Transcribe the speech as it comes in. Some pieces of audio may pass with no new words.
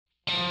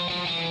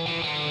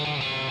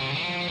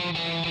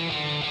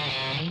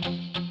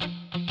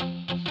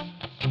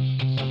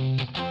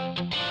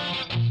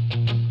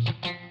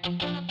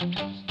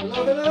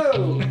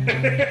Hello,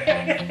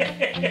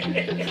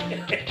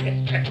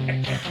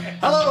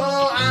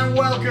 and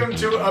welcome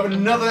to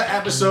another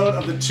episode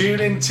of the Tune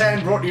in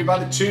 10 brought to you by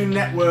the Tune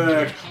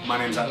Network. My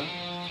name's Adam.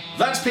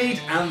 That's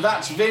Pete, and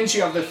that's Vince.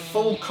 You have the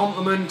full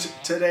complement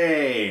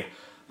today.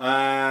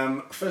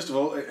 First of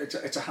all,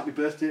 it's a happy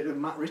birthday to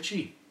Matt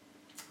Ritchie.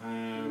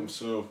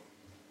 So,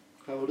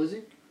 how old is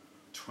he?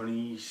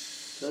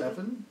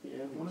 27,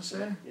 yeah, I want to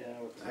say. Yeah,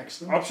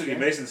 excellent. Absolutely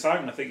amazing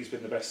signing. I think he's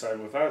been the best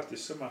signing we've had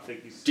this summer. I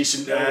think he's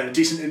Decent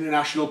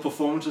international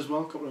performance as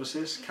well, a couple of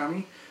assists,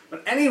 Cammy.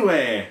 But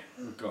anyway,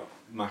 we've got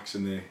Max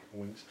in the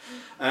wings.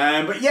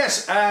 But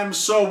yes,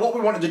 so what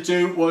we wanted to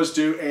do was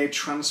do a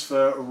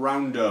transfer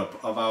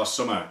roundup of our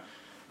summer.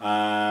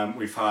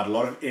 We've had a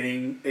lot of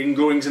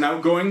ingoings and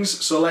outgoings,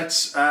 so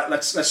let's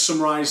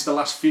summarise the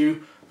last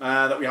few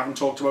that we haven't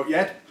talked about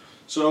yet.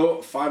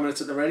 So 5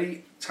 minutes at the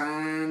ready,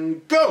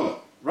 and go!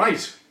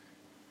 Right,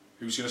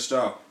 who's going to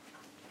start?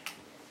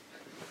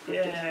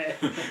 yeah.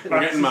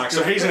 We're getting Max,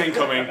 so he's an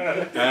incoming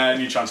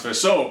new transfer.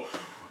 So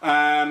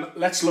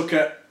let's look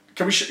at.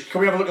 Can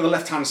we have a look at the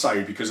left-hand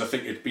side, because I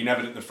think it's been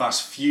evident the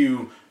past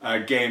few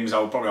games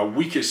probably our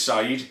weakest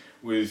side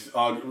with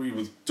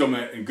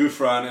Dummett and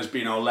Gouffran has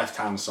been our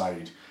left-hand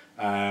side.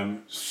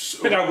 It's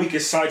been our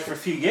weakest side for a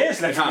few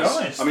years. Let's be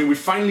honest. I mean, we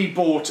finally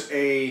bought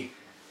a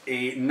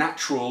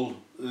natural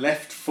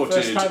left-footed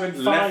first time in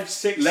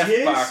 5-6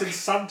 years back. since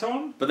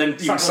Santon. But then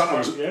even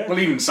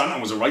Santon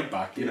was a right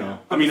back, you know.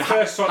 I mean, the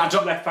first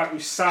left back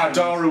was Sam.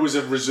 Hadara was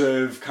a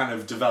reserve kind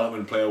of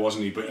development player,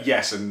 wasn't he? But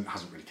yes, and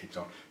hasn't really kicked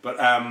on. But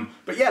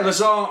yeah,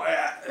 Lazar.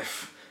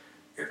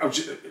 I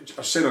was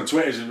saying on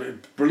Twitter, it's a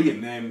brilliant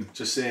name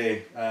to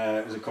say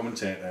as a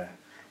commentator.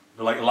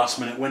 Like a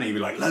last-minute winner, he'd be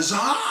like Lazar.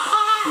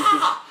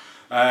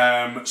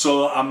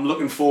 So I'm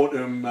looking forward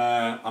to him.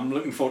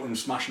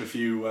 Smashing a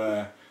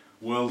few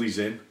worldies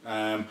in.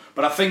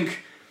 But I think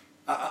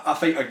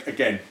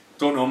again,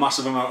 don't know a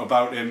massive amount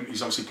about him.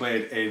 He's obviously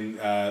played in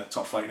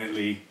top flight in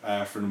Italy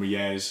for a number of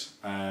years.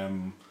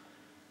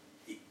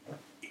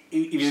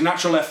 He's a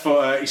natural left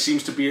footer. He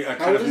seems to be a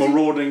kind of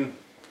marauding.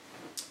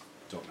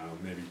 Don't know,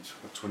 maybe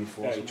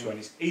 24. Early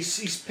 20s.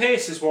 His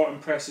pace is what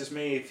impresses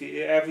me.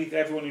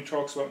 Everyone who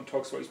talks about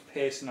his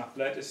pace and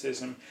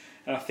athleticism,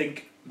 and I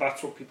think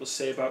that's what people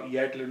say about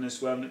Yedlin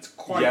as well. And it's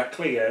quite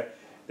clear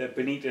that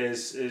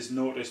Benitez has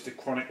noticed a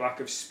chronic lack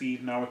of speed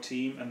in our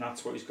team, and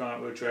that's what he's gone out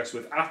to address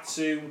with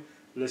Atsu,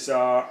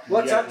 Lazar.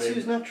 What's Yedlin.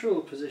 Atsu's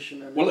natural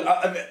position? Well,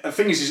 the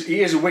thing is,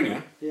 he is a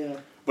winger. Yeah.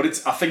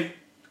 But I think,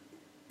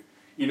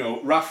 you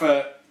know,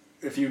 Rafa,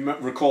 if you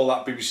recall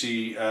that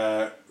BBC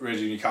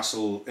Radio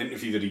Newcastle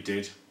interview that he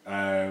did,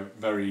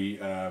 he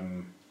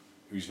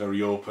was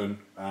very open,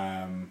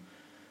 and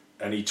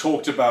he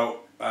talked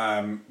about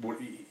what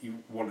he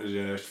wanted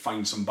to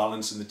find some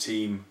balance in the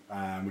team,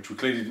 which we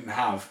clearly didn't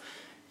have.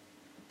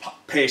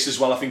 Pace as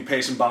well. I think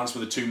pace and balance were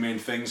the two main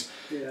things.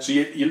 Yeah. So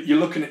you're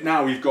looking at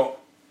now. You've got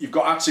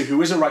Atsu,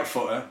 who is a right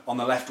footer on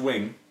the left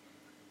wing.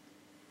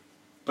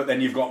 But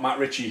then you've got Matt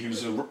Ritchie,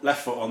 who's a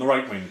left foot on the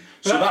right wing.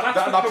 So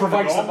that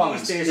provides the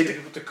balance. It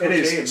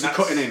is. It's the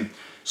cutting in.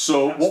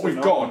 So what we've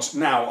got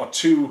now are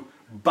two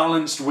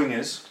balanced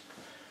wingers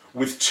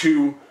with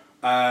two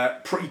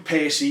pretty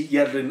pacey,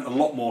 Yedlin a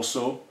lot more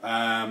so,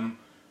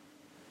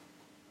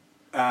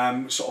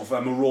 sort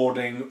of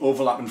marauding,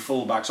 overlapping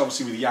fullbacks.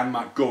 Obviously with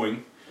Janmaat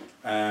going,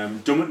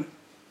 Dummett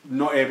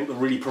not able to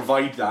really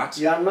provide that.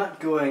 Janmaat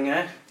going,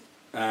 eh?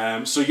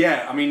 So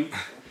yeah, I mean.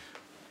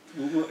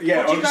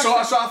 Yeah, so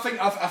I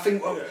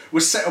think we're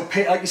set up,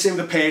 like you say, with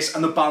the pace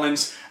and the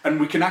balance,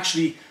 and we can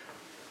actually,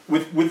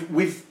 with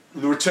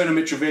the return of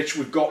Mitrovic,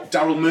 we've got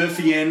Daryl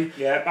Murphy in.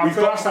 Yeah, I'm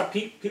going to ask that,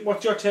 Pete,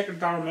 what's your take on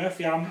Daryl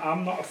Murphy?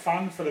 I'm not a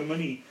fan for the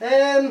money.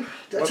 I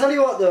tell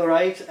you what though,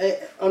 right?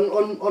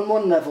 On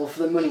one level,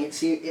 for the money,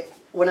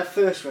 when I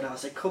first read it, I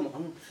was like, come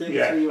on,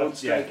 33-year-old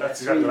striker,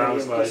 that's 3 exactly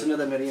million plus like.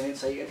 another million,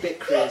 it's like a bit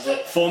crazy.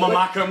 Former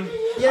Mackham.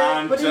 Yeah,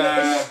 and, but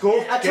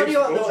I tell you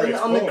what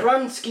though, on the goal.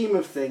 grand scheme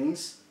of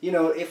things, you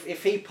know,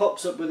 if he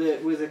pops up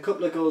with a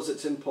couple of goals,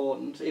 it's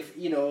important. If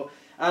you know,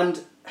 and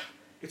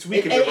it's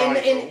weak in the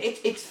right.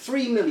 It's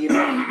 3 million.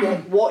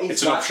 What is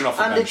it's that? An option off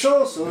the and bench. it's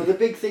also the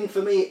big thing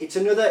for me. It's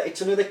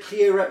another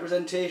clear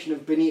representation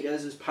of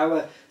Benitez's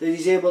power, that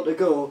he's able to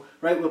go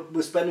right.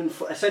 We're spending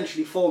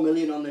essentially 4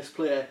 million on this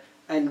player,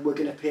 and we're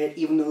going to pay it,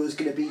 even though there's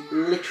going to be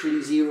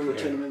literally zero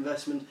return of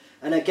investment.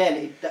 And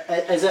again,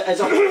 as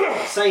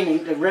a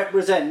signing to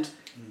represent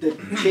the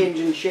change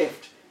and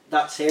shift.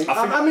 That's him.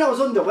 I mean, I was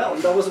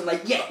underwhelmed. I wasn't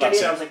like, yeah, get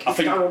in. I was like,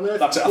 Daryl Murphy.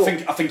 That's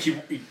it. I think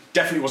he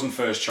definitely wasn't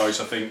first choice.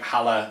 I think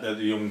Haller,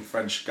 the young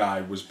French guy,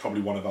 was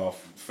probably one of our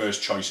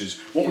first choices.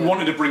 What we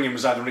wanted to bring in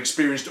was either an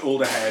experienced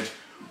older head.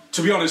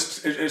 To be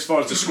honest, as far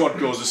as the squad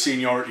goes, the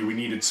seniority, we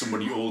needed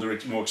somebody older,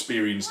 more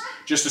experienced,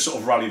 just to sort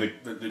of rally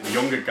the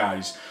younger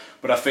guys.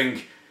 But I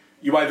think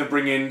you either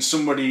bring in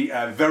somebody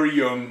very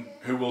young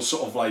who will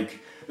sort of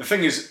like. The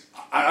thing is,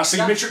 I see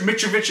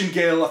Mitrovic and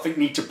Gale, I think,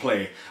 need to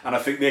play, and I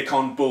think they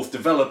can't both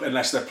develop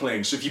unless they're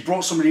playing. So if you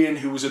brought somebody in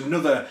who was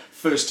another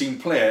first-team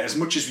player, as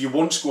much as you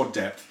want squad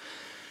depth,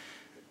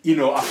 you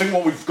know, I think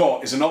what we've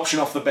got is an option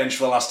off the bench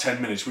for the last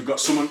 10 minutes. We've got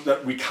someone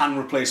that we can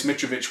replace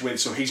Mitrovic with,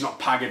 so he's not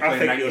pagged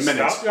playing 90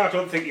 minutes. I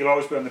don't think he'll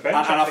always be on the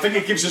bench. And I think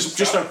it gives us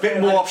just a bit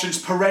more options.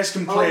 Perez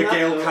can play a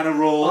Gale kind of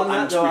role,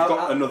 and we've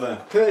got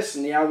another.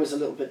 Personally, I was a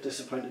little bit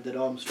disappointed that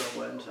Armstrong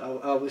went.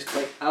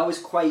 I was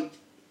quite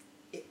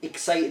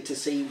excited to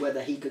see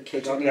whether he could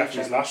kick on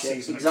after his last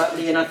season.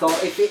 Exactly, and I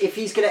thought if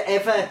he's going to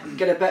ever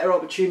get a better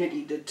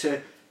opportunity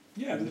to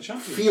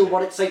feel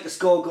what it's like to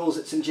score goals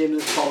at St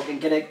James's Park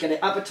and get an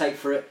appetite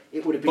for it,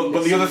 it would have been.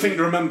 But the other thing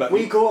to remember,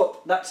 we go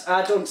up.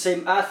 I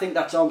think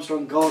that's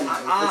Armstrong gone.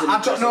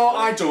 I don't know.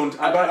 I don't.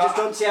 I just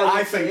don't see how.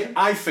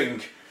 I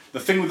think the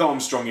thing with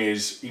Armstrong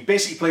is he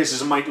basically plays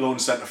as a Mike Lone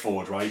centre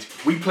forward, right?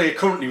 We play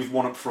currently with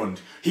one up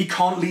front. He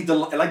can't lead the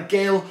like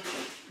Gale.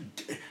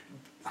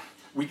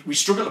 We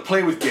struggle to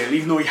play with Gale,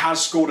 even though he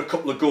has scored a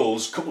couple of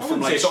goals, couple from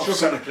like sort of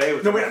struggle to play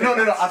with him.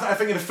 No. I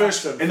think in the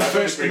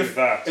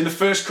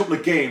first couple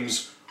of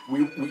games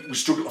we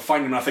struggle to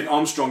find him. And I think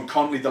Armstrong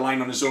can't lead the line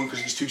on his own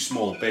because he's too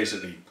small,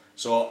 basically.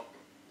 So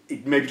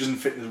it maybe doesn't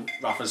fit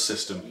Rafa's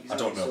system. Exactly. I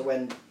don't know. So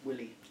when will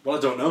he? Well,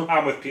 I don't know.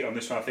 I'm with Pete on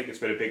this one. I think it's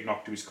been a big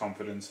knock to his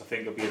confidence. I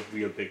think it'll be a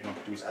real big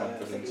knock to his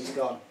confidence. I think he's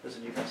gone as a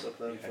Newcastle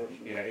player,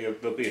 unfortunately. Yeah,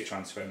 there'll be a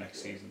transfer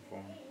next season for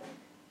him.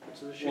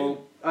 It's a shame.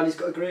 And he's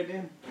got a great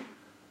name.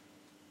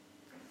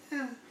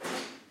 Yeah.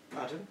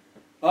 Adam?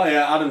 Oh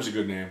yeah, Adam's a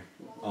good name.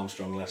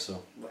 Armstrong less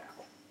so. Well,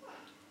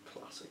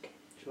 classic.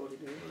 Surely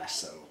do. Less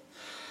so.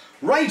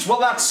 Right, well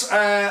that's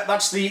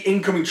the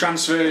incoming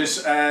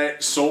transfers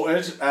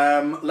sorted.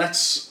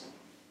 Let's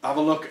have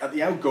a look at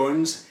the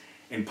outgoings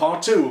in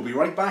part 2. We'll be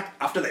right back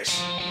after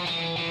this.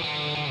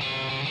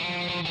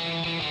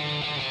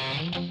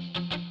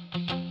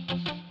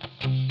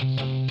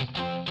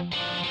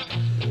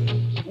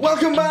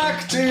 Welcome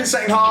back to the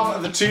second half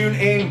of the Tune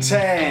in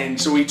 10.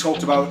 So we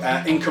talked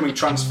about incoming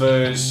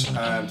transfers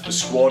to the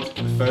squad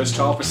in the first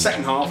half. The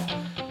second half,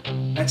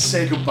 let's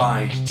say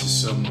goodbye to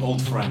some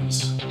old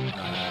friends.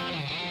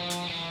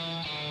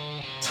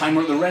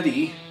 Timer at the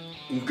ready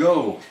and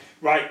go.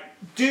 Right,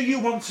 do you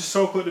want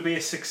Sissoko to be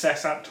a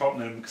success at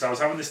Tottenham? Because I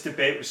was having this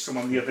debate with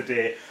someone the other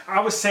day.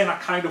 I was saying I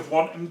kind of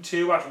want him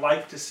to. I'd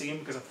like to see him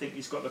because I think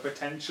he's got the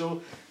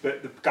potential.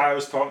 But the guy I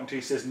was talking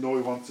to says no,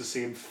 he wants to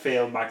see him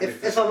fail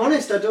magnificently. If I'm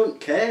honest, I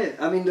don't care.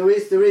 I mean, there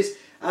is.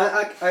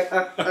 I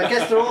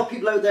guess there are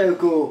people out there who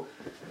go,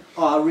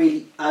 oh,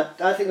 I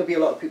think there'll be a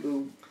lot of people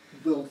who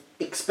will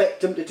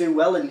expect him to do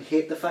well and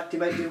hate the fact he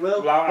might do well.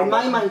 In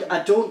my mind,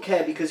 I don't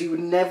care because he would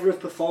never have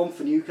performed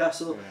for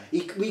Newcastle.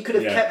 Yeah. We could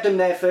have kept him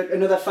there for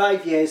another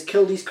 5 years,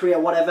 killed his career,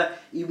 whatever.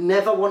 You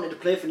never wanted to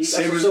play for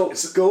Newcastle,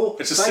 go.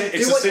 It's the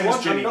same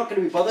as Ginny. I'm not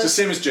going to be bothered. It's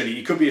the same as Ginny.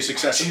 He could be a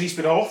success. He's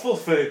been awful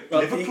for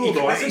Liverpool,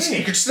 though, hasn't he?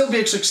 He could still be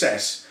a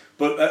success.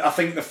 But I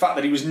think the fact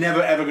that he was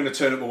never ever going to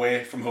turn up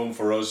away from home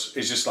for us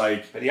is just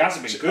like. But he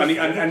hasn't been good. He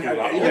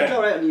looked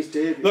alright on his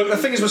debut. Look, the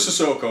thing is with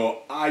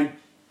Sissoko,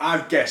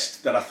 I've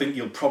guessed that I think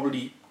he'll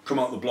probably come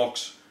out the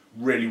blocks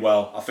really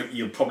well. I think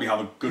he'll probably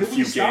have a good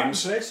few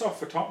games. Place off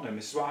for Tottenham.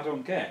 This is what I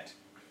don't get.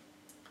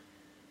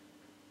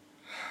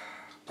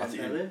 I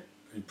think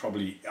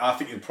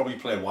he'll probably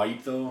play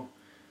wide though.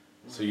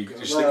 So you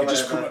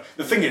just come.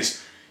 The thing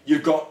is,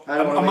 you've got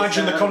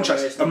imagine the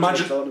contrast.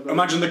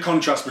 Imagine the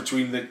contrast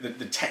between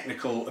the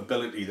technical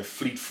ability, the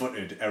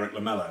fleet-footed Eric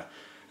Lamela,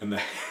 and the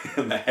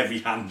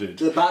heavy-handed.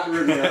 The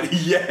battering ram.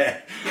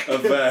 Yeah.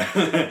 Of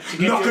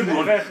knock and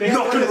run.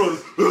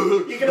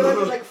 You're going to have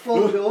to like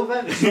fall it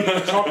over.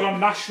 Talking on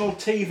national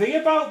TV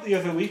about the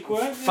other week,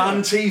 weren't you?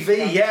 Fan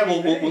TV, yeah.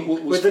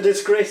 We'll with the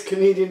disgraced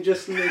comedian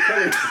Justin Lee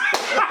Collins.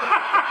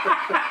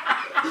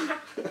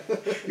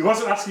 He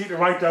wasn't asking you to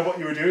write down what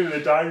you were doing in the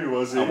diary,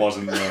 was he? I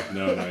wasn't,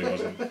 no, he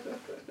wasn't.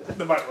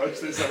 They might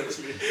watch this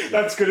actually.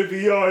 That's going to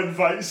be your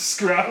invite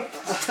scrap.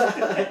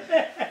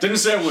 Didn't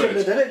say a word. Shouldn't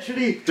have done it, should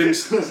he?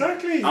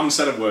 Exactly. Haven't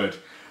said a word.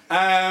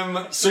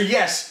 So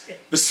yes,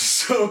 the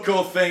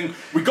Sissoko thing.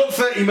 We got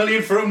 30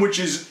 million for him, which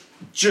is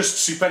just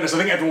stupendous. I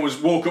think everyone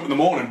woke up in the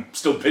morning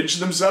still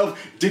pinching themselves.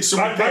 Did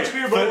someone pay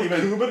 30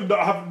 million?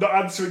 Koeman not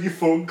answering your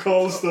phone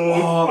calls though.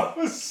 Oh, that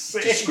was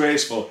sick.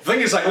 Disgraceful. The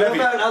thing is, like, Levy.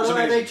 I love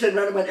how they turned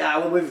around and went,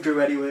 we'll withdraw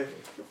anyway.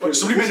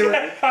 Somebody made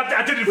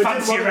I didn't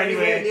fancy him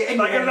anyway.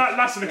 Like in that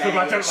last of the club,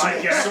 I don't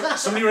like it.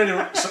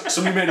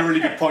 Somebody made a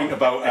really good point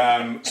about.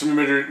 At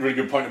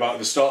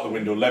the start of the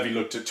window. Levy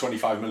looked at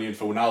 25 million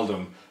for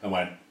Wijnaldum and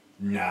went,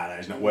 nah,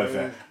 it's not worth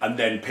it, and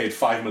then paid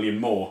 5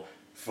 million more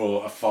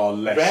for a far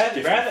less.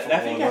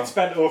 Levy gets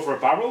spent over a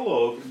barrel,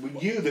 or we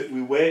knew that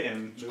we were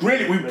waiting.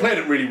 Really, we played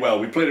it really well.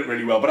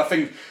 But I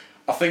think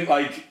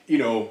like you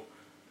know,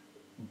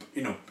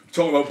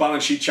 talking about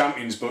balance sheet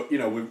champions, but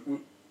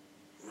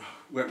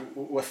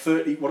we're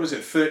 30. What is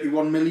it?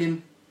 31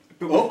 million.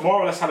 But we've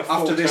more or less had a full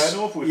after this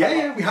turnover. We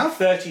have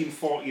 13,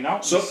 14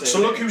 out. So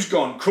look who's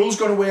gone. Krul's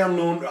gone away on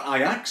loan to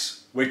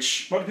Ajax,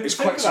 which is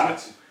quite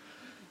that.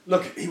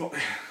 Look,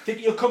 think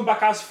he'll come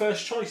back as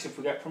first choice if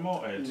we get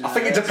promoted? I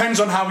think it depends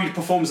on how he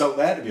performs out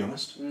there, to be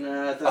honest.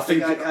 No, I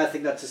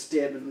think that's a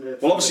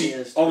statement. Well,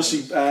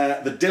 obviously,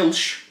 the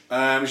Dilch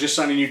has just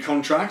signed a new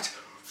contract.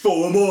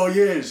 4 more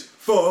years.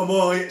 4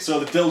 more years. So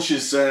the Dilch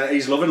is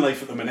he's loving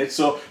life at the minute.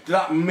 So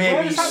that maybe.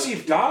 Where does that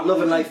leave Darby?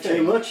 Loving life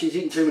too much. He's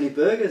eating too many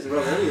burgers.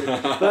 Rob Elliott.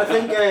 But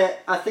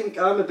I think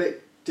I'm a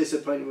bit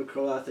disappointed with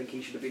Crowe. I think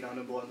he should have been on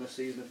number 1 this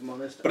season, if I'm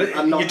honest. But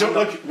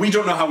we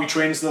don't know how he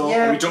trains though.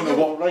 Yeah, we don't know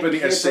what like,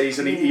 Benitez says,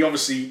 and he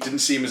obviously didn't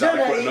see him as no,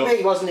 adequate enough.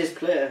 he wasn't his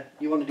player.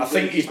 I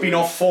think he's been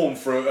off form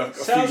for a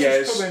few Sells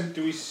years. has come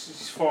into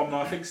his form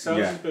now. I think Sells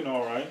has been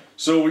alright.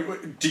 So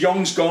De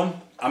Jong's gone.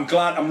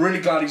 I'm really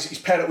glad he's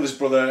paired up with his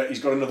brother. He's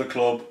got another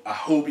club. I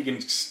hope he can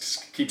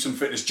keep some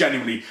fitness.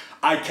 Genuinely,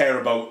 I care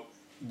about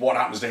what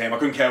happens to him. I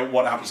couldn't care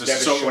what happens to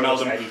Sissoko and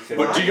Alden.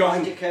 But De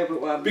Why do you care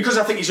about what happens? because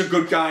I think he's a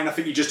good guy and I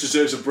think he just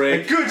deserves a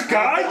break. A good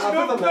guy? I've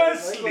Not never met him.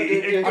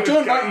 personally. I I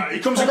don't like. He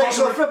comes I'd like across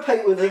to go for a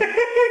pint with him.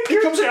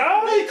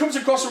 he comes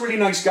across a really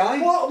nice guy.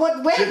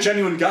 What? When?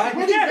 Genuine guy.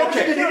 He's never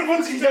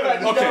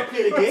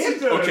played a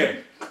game. Okay.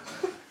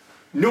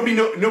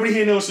 Nobody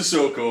here knows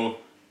Sissoko.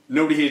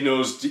 Nobody here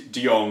knows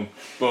De Jong,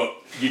 but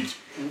you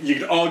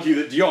could argue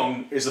that De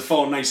Jong is a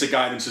far nicer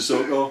guy than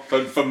Sissoko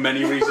for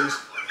many reasons.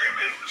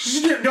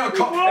 No,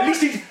 at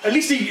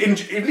least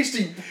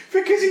he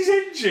Because he's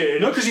injured.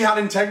 no, because he had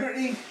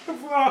integrity.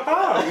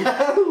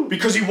 How?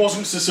 Because he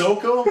wasn't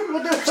Sissoko.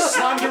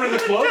 Slander in the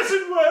club.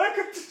 Doesn't work.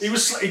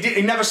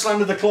 He never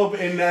slandered the club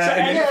in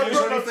interviews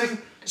or anything.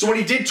 So when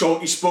he did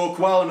talk, he spoke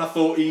well, and I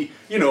thought he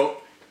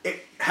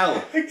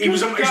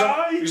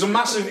was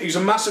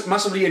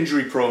massively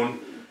injury prone.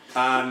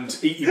 And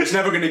he was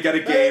never going to get a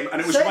game, and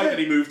it was right that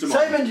he moved him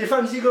Simon, on. do you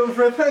fancy going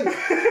for a pint?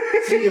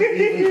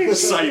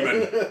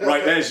 Simon,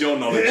 right, there's your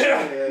knowledge.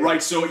 Yeah.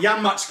 Right, so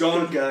Janmaat's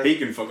gone. Good guy. He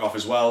can fuck off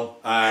as well.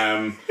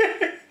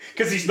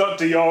 Because he's not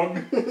De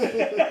Jong.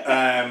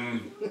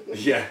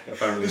 Yeah,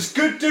 apparently. There's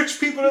good Dutch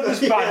people and there's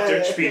bad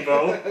Dutch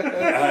people.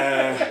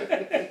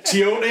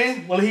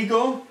 Tiote, will he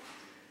go?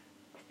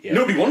 Yeah.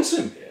 Nobody wants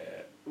him.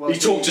 Well, He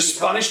talked to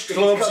Spanish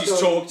clubs. He's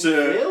talked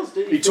to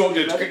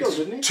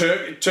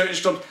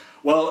Turkish clubs.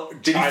 Well,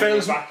 did he fail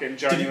his back in did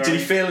January? he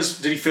fail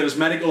his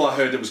medical? I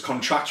heard there was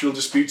contractual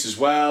disputes as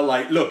well.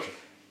 Like, look,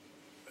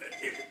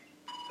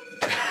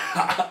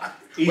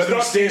 He's whether he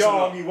not De stays or Jong.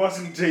 not. He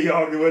wasn't De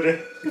Jong, would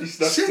he? He's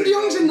not Sim De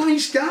Jong's a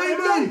nice guy,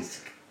 man.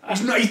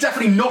 He's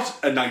definitely not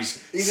a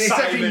nice. He's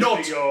definitely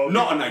Simon De Jong.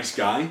 not a nice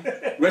guy.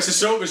 Whereas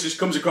Sissoko just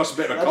comes across a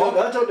bit of a I cock.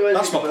 don't know anything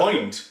That's my about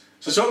point.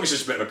 Sisoko's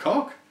just a bit of a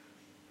cock.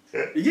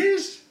 He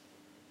is.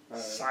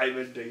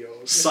 Simon De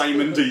Jong.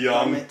 Simon De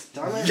Jong.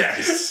 Damn it.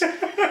 Yes.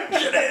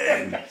 Get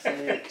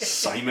in.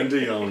 Simon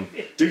De Jong.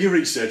 Do your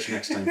research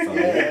next time, fella.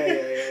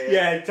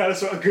 Yeah, tell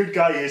us what a good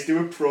guy is. Do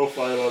a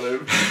profile on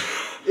him.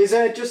 Is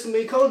Justin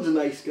Lee Collins a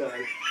nice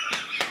guy?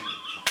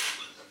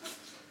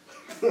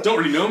 Don't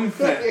really know him.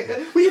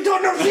 Well, you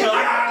don't know shit.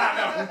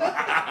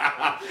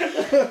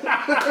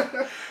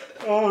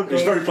 Oh, He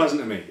was very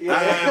pleasant to me.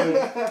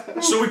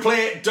 So we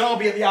play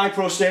Derby at the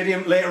iPro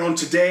Stadium later on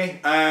today.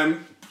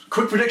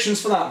 Quick predictions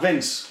for that,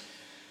 Vince.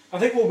 I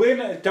think we'll win.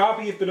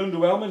 Derby have been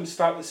underwhelming to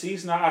start the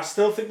season. I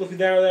still think they'll be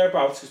there or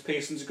thereabouts because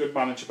Pearson's a good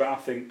manager, but I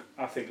think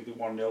it'll be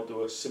 1-0.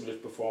 Do a similar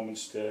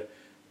performance to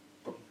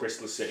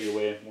Bristol City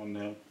away,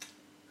 1-0.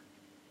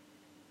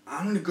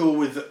 I'm going to go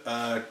with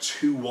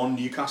 2-1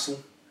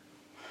 Newcastle.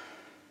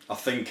 I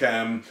think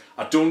I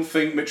don't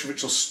think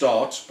Mitrovic will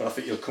start, but I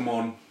think he'll come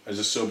on as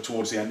a sub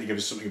towards the end to give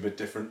us something a bit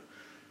different.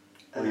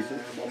 What do you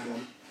think?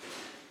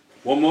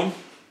 1-1. 1-1?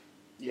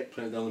 Yep.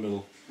 Play it down the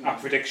middle. I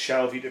predict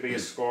Shelvey to be a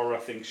scorer. I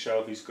think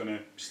Shelvey's going to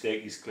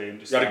stake his claim.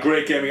 He had a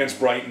great game against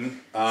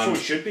Brighton. So he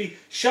should be.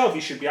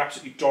 Shelvey should be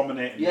absolutely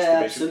dominating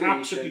this division.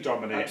 Absolutely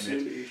dominating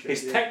it.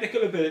 His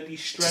technical ability,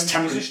 strength,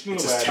 positional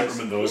it's his awareness.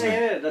 temperament though, isn't it?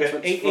 Yeah, that's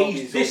But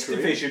what this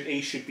division,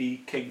 he should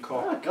be king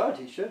cock. Oh God,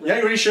 he should. Yeah,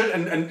 he really should.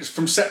 And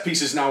from set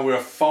pieces now, we're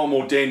far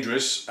more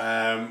dangerous,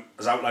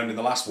 as outlined in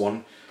the last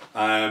one.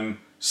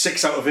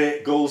 6 out of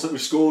 8 goals that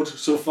we've scored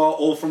so far,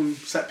 all from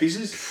set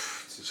pieces.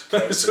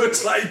 So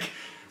it's like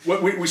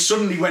we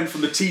suddenly went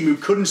from the team who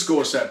couldn't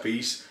score a set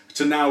piece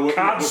to now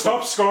Can't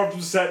stop scoring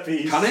from set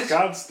piece. Can it?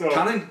 Can't stop.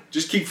 Can it?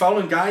 Just keep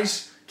fouling,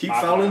 guys. Keep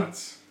fouling.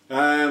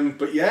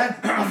 But yeah,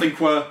 I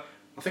think we're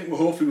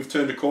hopefully we've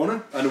turned a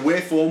corner. And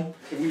away form,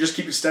 if we just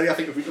keep it steady, I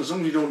think as long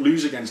as we don't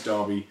lose against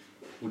Derby,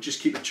 we'll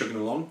just keep it chugging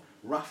along.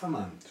 Rafa,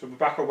 man. So we're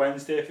back on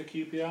Wednesday for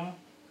QPR.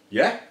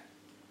 Yeah,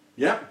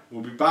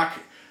 we'll be back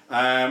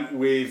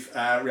with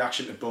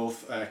reaction to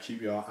both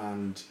QPR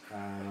and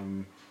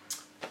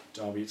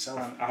Derby itself.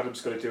 And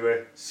Adam's going to do a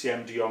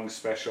CM De Jong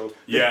special.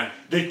 Yeah.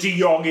 The De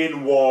Jong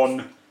in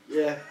one.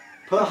 Yeah.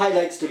 Put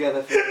highlights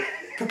together for me.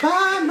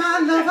 Goodbye, my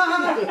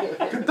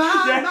lover.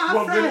 Goodbye, Yeah, my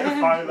one minute of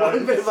friend. highlights.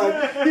 One bit of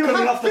like, You coming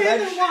have off the been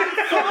bench.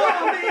 the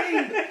one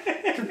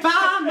for me.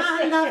 Goodbye,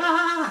 my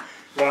lover.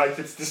 Right,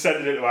 it's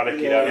descended into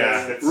anarchy Yeah. now.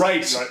 Yeah. It's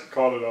Right.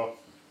 call it off.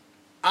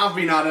 I've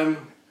been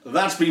Adam.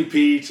 That's been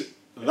Pete.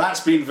 That's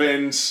been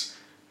Vince.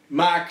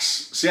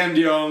 Max. CM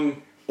De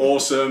Jong.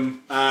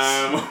 Awesome.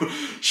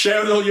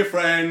 Share with all your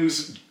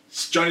friends.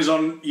 Join us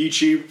on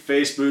YouTube,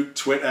 Facebook,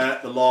 Twitter,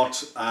 the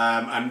lot,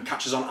 and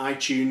catch us on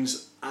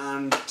iTunes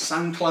and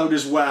SoundCloud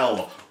as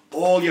well.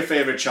 All your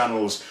favourite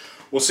channels.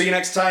 We'll see you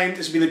next time.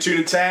 This will be the 2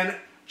 to 10.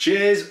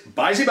 Cheers.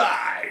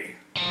 Bye-bye.